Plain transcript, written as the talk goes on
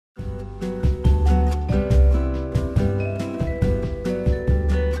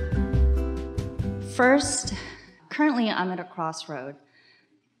first, currently I'm at a crossroad.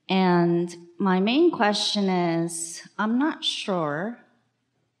 And my main question is, I'm not sure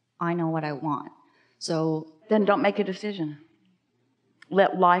I know what I want. So then don't make a decision.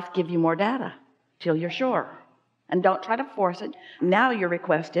 Let life give you more data till you're sure. And don't try to force it. Now your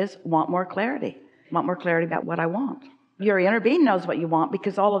request is, want more clarity. Want more clarity about what I want. Your inner being knows what you want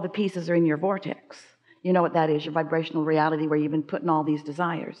because all of the pieces are in your vortex. You know what that is, your vibrational reality where you've been putting all these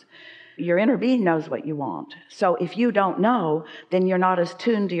desires. Your inner being knows what you want. So if you don't know, then you're not as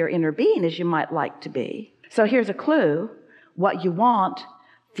tuned to your inner being as you might like to be. So here's a clue. What you want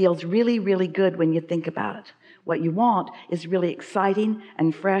feels really, really good when you think about it. What you want is really exciting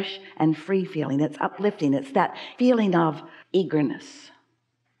and fresh and free feeling. It's uplifting. It's that feeling of eagerness.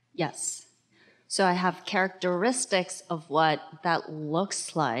 Yes. So I have characteristics of what that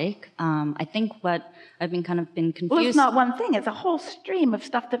looks like. I think what I've been confused. Well, it's not one thing. It's a whole stream of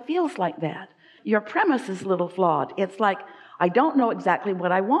stuff that feels like that. Your premise is a little flawed. It's like, I don't know exactly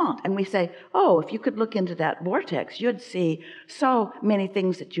what I want. And we say, oh, if you could look into that vortex, you'd see so many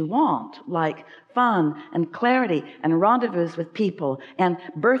things that you want, like fun and clarity and rendezvous with people and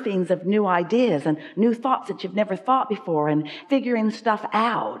birthings of new ideas and new thoughts that you've never thought before and figuring stuff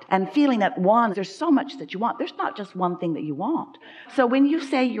out and feeling at one. There's so much that you want. There's not just one thing that you want. So when you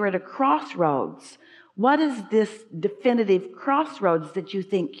say you're at a crossroads, what is this definitive crossroads that you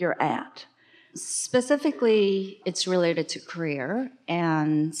think you're at? Specifically, it's related to career,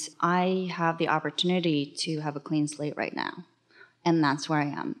 and I have the opportunity to have a clean slate right now, and that's where I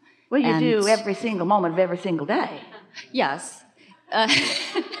am. Well, you do every single moment of every single day. Yes.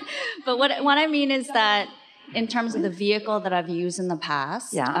 But what I mean is that in terms of the vehicle that I've used in the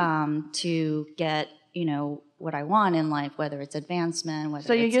past to get, what I want in life, whether it's advancement,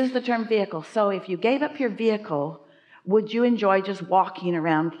 So you use the term vehicle. So if you gave up your vehicle, would you enjoy just walking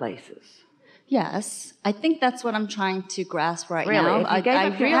around places? Yes, I think that's what I'm trying to grasp right now. Really? If you gave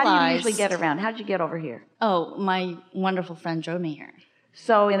up here, how do you usually get around? How'd you get over here? Oh, my wonderful friend drove me here.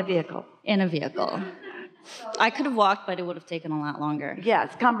 So in a vehicle? In a vehicle. I could have walked, but it would have taken a lot longer. Yeah,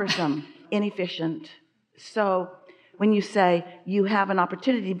 it's cumbersome, inefficient. So when you say you have an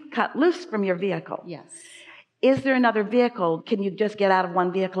opportunity to cut loose from your vehicle. Yes. Is there another vehicle? Can you just get out of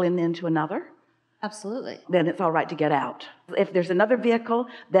one vehicle and into another? Absolutely. Then it's all right to get out. If there's another vehicle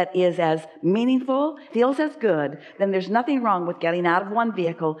that is as meaningful, feels as good, then there's nothing wrong with getting out of one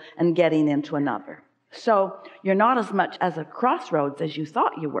vehicle and getting into another. So you're not as much as a crossroads as you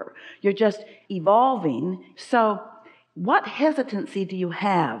thought you were. You're just evolving. So what hesitancy do you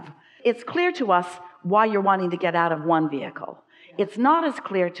have? It's clear to us why you're wanting to get out of one vehicle. It's not as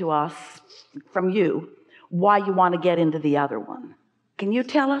clear to us from you why you want to get into the other one. Can you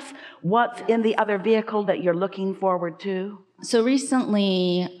tell us what's in the other vehicle that you're looking forward to? So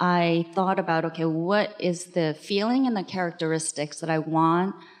recently I thought about, okay, what is the feeling and the characteristics that I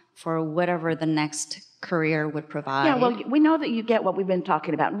want for whatever the next career would provide? Yeah, well, we know that you get what we've been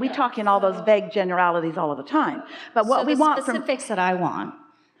talking about. And we talk in all those vague generalities all of the time. But what we want from... the specifics that I want,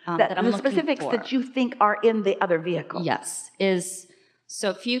 that I'm the looking specifics for, that you think are in the other vehicle. Yes, is so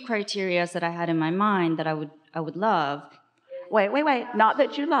a few criteria that I had in my mind that I would love. Wait. Not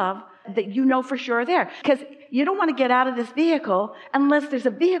that you love, that you know for sure are there. Because you don't want to get out of this vehicle unless there's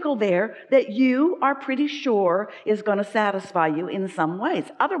a vehicle there that you are pretty sure is going to satisfy you in some ways.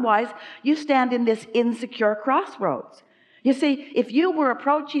 Otherwise, you stand in this insecure crossroads. You see, if you were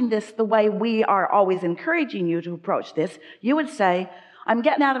approaching this the way we are always encouraging you to approach this, you would say, I'm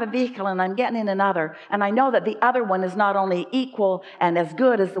getting out of a vehicle and I'm getting in another, and I know that the other one is not only equal and as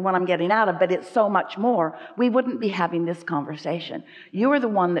good as the one I'm getting out of, but it's so much more. We wouldn't be having this conversation. You are the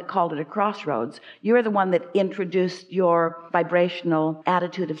one that called it a crossroads. You are the one that introduced your vibrational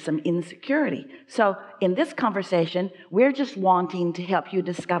attitude of some insecurity. So in this conversation, we're just wanting to help you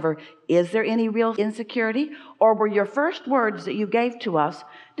discover, is there any real insecurity? Or were your first words that you gave to us,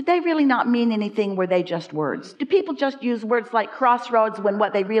 did they really not mean anything? Were they just words? Do people just use words like crossroads when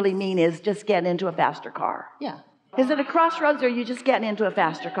what they really mean is just getting into a faster car? Yeah. Is it a crossroads or are you just getting into a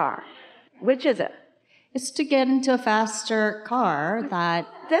faster car? Which is it? It's to get into a faster car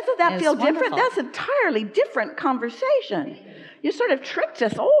Doesn't that feel different? That's an entirely different conversation. You sort of tricked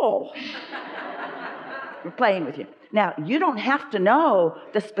us all. We're playing with you. Now, you don't have to know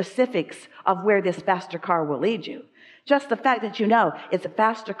the specifics of where this faster car will lead you. Just the fact that you know it's a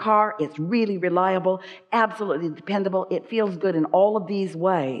faster car, it's really reliable, absolutely dependable, it feels good in all of these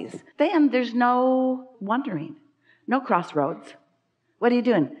ways. Then there's no wondering, no crossroads. What are you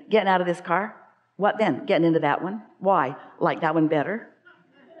doing? Getting out of this car? What then? Getting into that one? Why? Like that one better?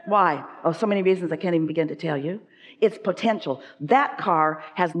 Why? Oh, so many reasons I can't even begin to tell you. It's potential. That car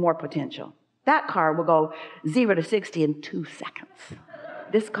has more potential. That car will go 0 to 60 in 2 seconds.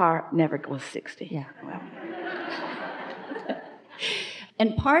 This car never goes 60. Yeah. Well.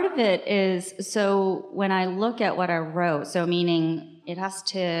 And part of it is, so when I look at what I wrote, so meaning it has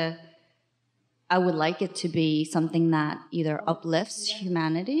to, I would like it to be something that either uplifts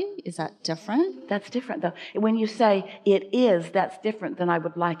humanity. Is that different? That's different, though. When you say it is, that's different than I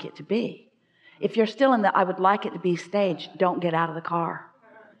would like it to be. If you're still in the I would like it to be stage, don't get out of the car.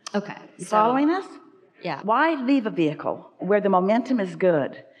 Okay. You following us? Yeah. Why leave a vehicle where the momentum is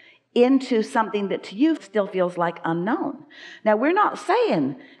good into something that to you still feels like unknown? Now, we're not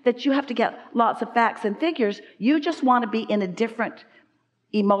saying that you have to get lots of facts and figures. You just want to be in a different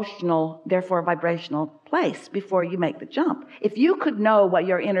emotional, therefore vibrational place before you make the jump. If you could know what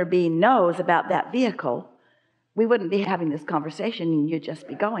your inner being knows about that vehicle, we wouldn't be having this conversation and you'd just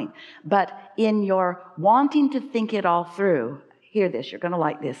be going. But in your wanting to think it all through, hear this, you're going to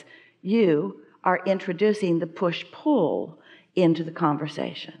like this, you are introducing the push-pull into the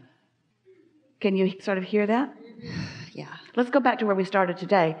conversation. Can you sort of hear that? Yeah. Let's go back to where we started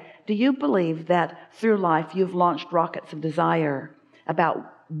today. Do you believe that through life you've launched rockets of desire about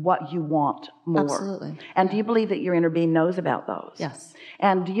what you want more? Absolutely. And do you believe that your inner being knows about those? Yes.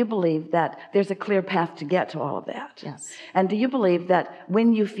 And do you believe that there's a clear path to get to all of that? Yes. And do you believe that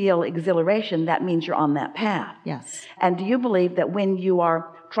when you feel exhilaration, that means you're on that path? Yes. And do you believe that when you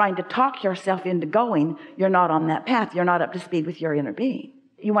are trying to talk yourself into going, you're not on that path, you're not up to speed with your inner being?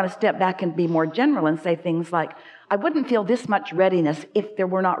 You want to step back and be more general and say things like, I wouldn't feel this much readiness if there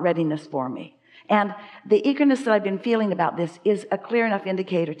were not readiness for me. And the eagerness that I've been feeling about this is a clear enough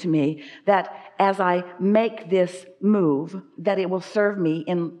indicator to me that as I make this move, that it will serve me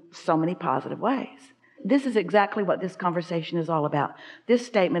in so many positive ways. This is exactly what this conversation is all about. This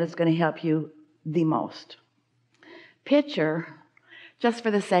statement is going to help you the most. Picture, just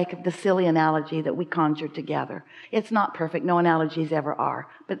for the sake of the silly analogy that we conjured together. It's not perfect. No analogies ever are.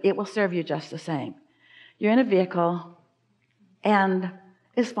 But it will serve you just the same. You're in a vehicle and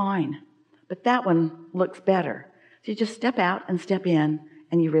it's fine. But that one looks better. So you just step out and step in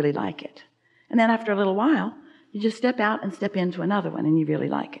and you really like it. And then after a little while, you just step out and step into another one and you really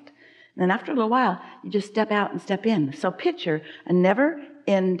like it. And then after a little while, you just step out and step in. So picture a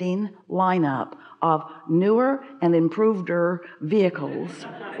never-ending lineup of newer and improveder vehicles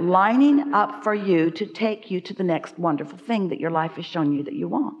lining up for you to take you to the next wonderful thing that your life has shown you that you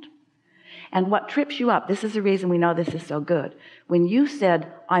want. And what trips you up, this is the reason we know this is so good. When you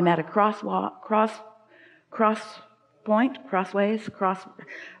said, I'm at a crossways,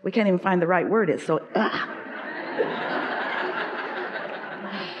 we can't even find the right word. It's so,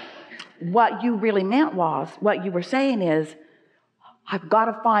 what you really meant was, what you were saying is, I've got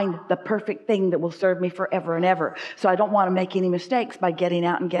to find the perfect thing that will serve me forever and ever. So I don't want to make any mistakes by getting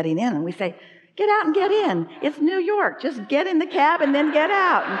out and getting in. And we say, get out and get in. It's New York. Just get in the cab and then get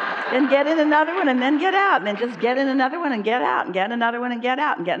out. And then get in another one and then get out. And then just get in another one and get out. And get in another one and get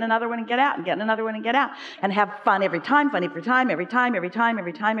out. And get in another one and get out. And get in another one and get out. And have fun every time, every time.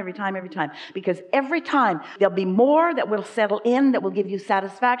 Because every time there'll be more that will settle in, that will give you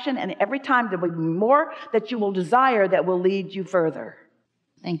satisfaction. And every time there will be more that you will desire that will lead you further.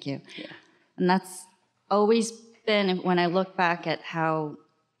 Thank you. Yeah. And that's always been, when I look back at how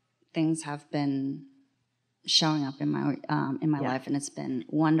things have been showing up in my life, and it's been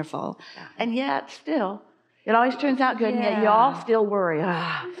wonderful. Yeah. And yet, still, it always turns out good, and yet you all still worry.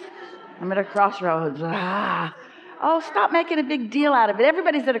 I'm at a crossroads. Oh, stop making a big deal out of it.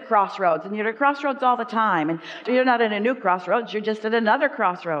 Everybody's at a crossroads, and you're at a crossroads all the time. And you're not at a new crossroads, you're just at another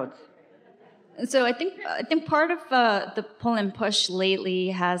crossroads. So I think part of the pull and push lately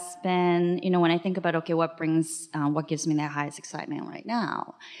has been, when I think about, okay, what gives me the highest excitement right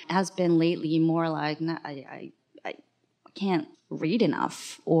now, has been lately more like, I can't read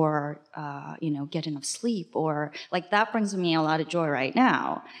enough or, get enough sleep, or like that brings me a lot of joy right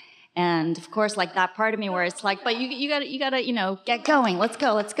now. And of course, like that part of me where it's like, but you gotta, get going. Let's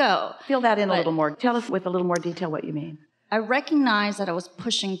go. Feel that in a little more. Tell us with a little more detail what you mean. I recognize that I was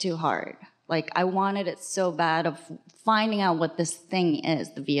pushing too hard. Like I wanted it so bad of finding out what this thing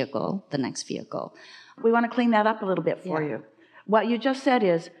is, the vehicle, the next vehicle. We want to clean that up a little bit for you. What you just said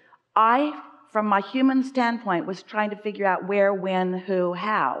is, I, from my human standpoint, was trying to figure out where, when, who,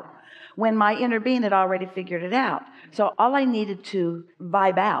 how, when my inner being had already figured it out. So all I needed to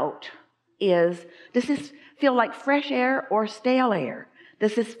vibe out is, does this feel like fresh air or stale air?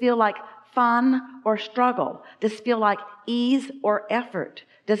 Does this feel like fun or struggle? Does this feel like ease or effort?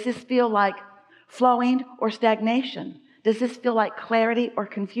 Does this feel like flowing or stagnation? Does this feel like clarity or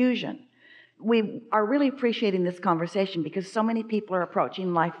confusion? We are really appreciating this conversation because so many people are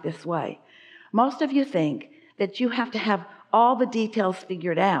approaching life this way. Most of you think that you have to have all the details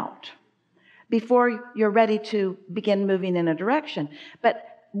figured out before you're ready to begin moving in a direction. But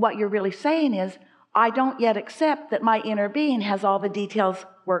what you're really saying is, I don't yet accept that my inner being has all the details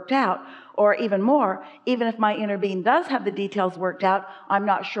worked out, or even more, even if my inner being does have the details worked out, I'm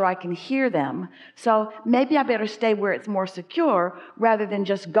not sure I can hear them. So maybe I better stay where it's more secure rather than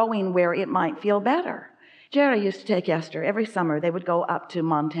just going where it might feel better. Jerry used to take Esther every summer. They would go up to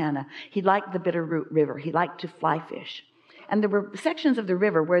Montana. He liked the Bitterroot River. He liked to fly fish. And there were sections of the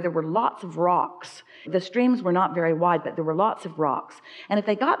river where there were lots of rocks. The streams were not very wide, but there were lots of rocks. And if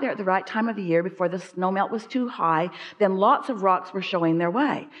they got there at the right time of the year, before the snowmelt was too high, then lots of rocks were showing their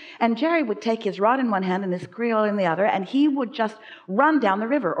way. And Jerry would take his rod in one hand and his creel in the other, and he would just run down the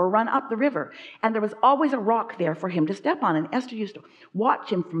river or run up the river. And there was always a rock there for him to step on. And Esther used to watch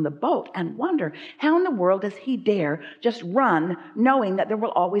him from the boat and wonder, how in the world does he dare just run knowing that there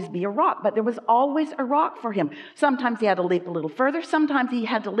will always be a rock? But there was always a rock for him. Sometimes he had to leap a little further. Sometimes he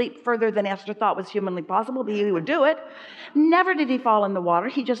had to leap further than Esther thought was humanly possible, but he would do it. Never did he fall in the water.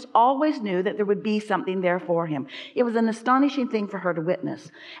 He just always knew that there would be something there for him. It was an astonishing thing for her to witness.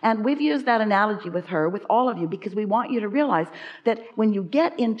 And we've used that analogy with her, with all of you, because we want you to realize that when you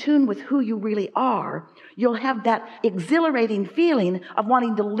get in tune with who you really are, you'll have that exhilarating feeling of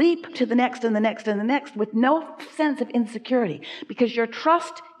wanting to leap to the next and the next and the next with no sense of insecurity, because your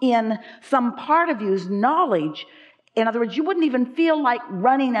trust in some part of you's knowledge. In other words, you wouldn't even feel like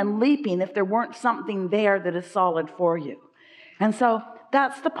running and leaping if there weren't something there that is solid for you. And so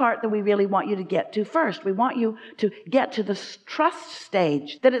that's the part that we really want you to get to first. We want you to get to the trust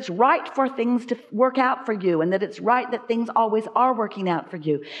stage, that it's right for things to work out for you, and that it's right that things always are working out for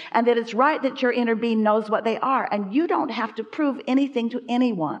you, and that it's right that your inner being knows what they are, and you don't have to prove anything to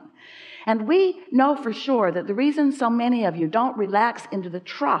anyone. And we know for sure that the reason so many of you don't relax into the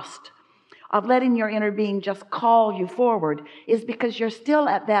trust of letting your inner being just call you forward is because you're still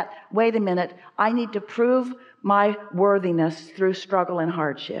at that, wait a minute, I need to prove my worthiness through struggle and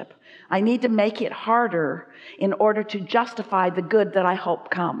hardship. I need to make it harder in order to justify the good that I hope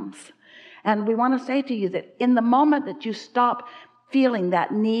comes. And we want to say to you that in the moment that you stop feeling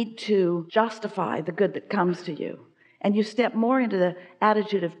that need to justify the good that comes to you, and you step more into the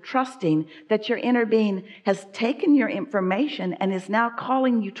attitude of trusting that your inner being has taken your information and is now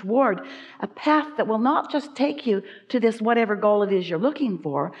calling you toward a path that will not just take you to this whatever goal it is you're looking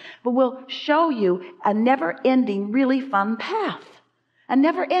for, but will show you a never-ending, really fun path. A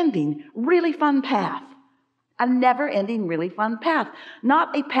never-ending, really fun path. A never-ending, really fun path.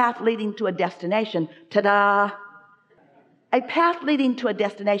 Not a path leading to a destination. Ta-da! A path leading to a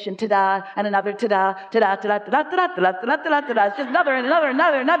destination, ta-da, and another ta-da, ta-da, ta-da, ta-da, ta-da, ta-da, ta-da, ta-da, ta-da. It's just another and another,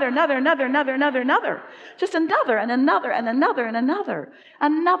 another. Just another and another and another and another.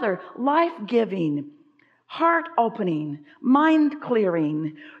 Another life-giving, heart-opening,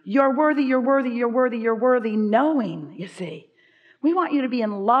 mind-clearing, you're worthy, you're worthy, you're worthy, you're worthy, knowing, you see. We want you to be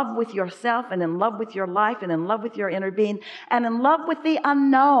in love with yourself and in love with your life and in love with your inner being and in love with the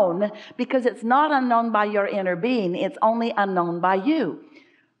unknown, because it's not unknown by your inner being. It's only unknown by you.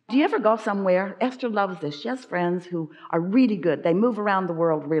 Do you ever go somewhere? Esther loves this. She has friends who are really good. They move around the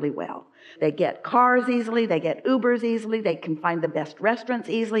world really well. They get cars easily. They get Ubers easily. They can find the best restaurants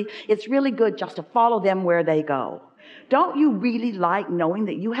easily. It's really good just to follow them where they go. Don't you really like knowing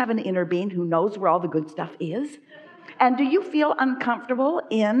that you have an inner being who knows where all the good stuff is? And do you feel uncomfortable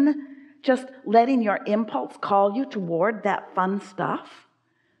in just letting your impulse call you toward that fun stuff?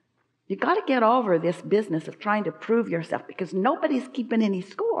 You got to get over this business of trying to prove yourself, because nobody's keeping any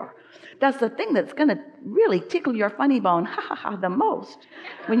score. That's the thing that's going to really tickle your funny bone the most.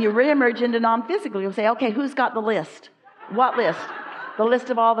 When you reemerge into non-physical, you'll say, okay, who's got the list? What list? The list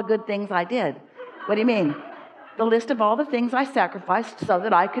of all the good things I did. What do you mean? The list of all the things I sacrificed so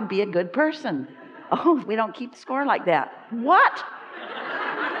that I could be a good person. Oh, we don't keep score like that. What?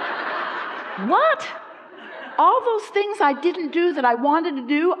 What? All those things I didn't do that I wanted to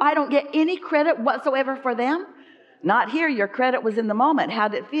do, I don't get any credit whatsoever for them? Not here. Your credit was in the moment. How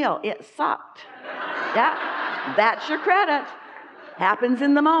did it feel? It sucked. Yeah, that's your credit. Happens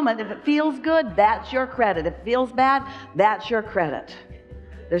in the moment. If it feels good, that's your credit. If it feels bad, that's your credit.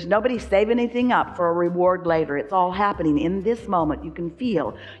 There's nobody saving anything up for a reward later. It's all happening in this moment. You can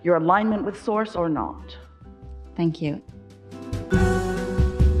feel your alignment with Source or not. Thank you.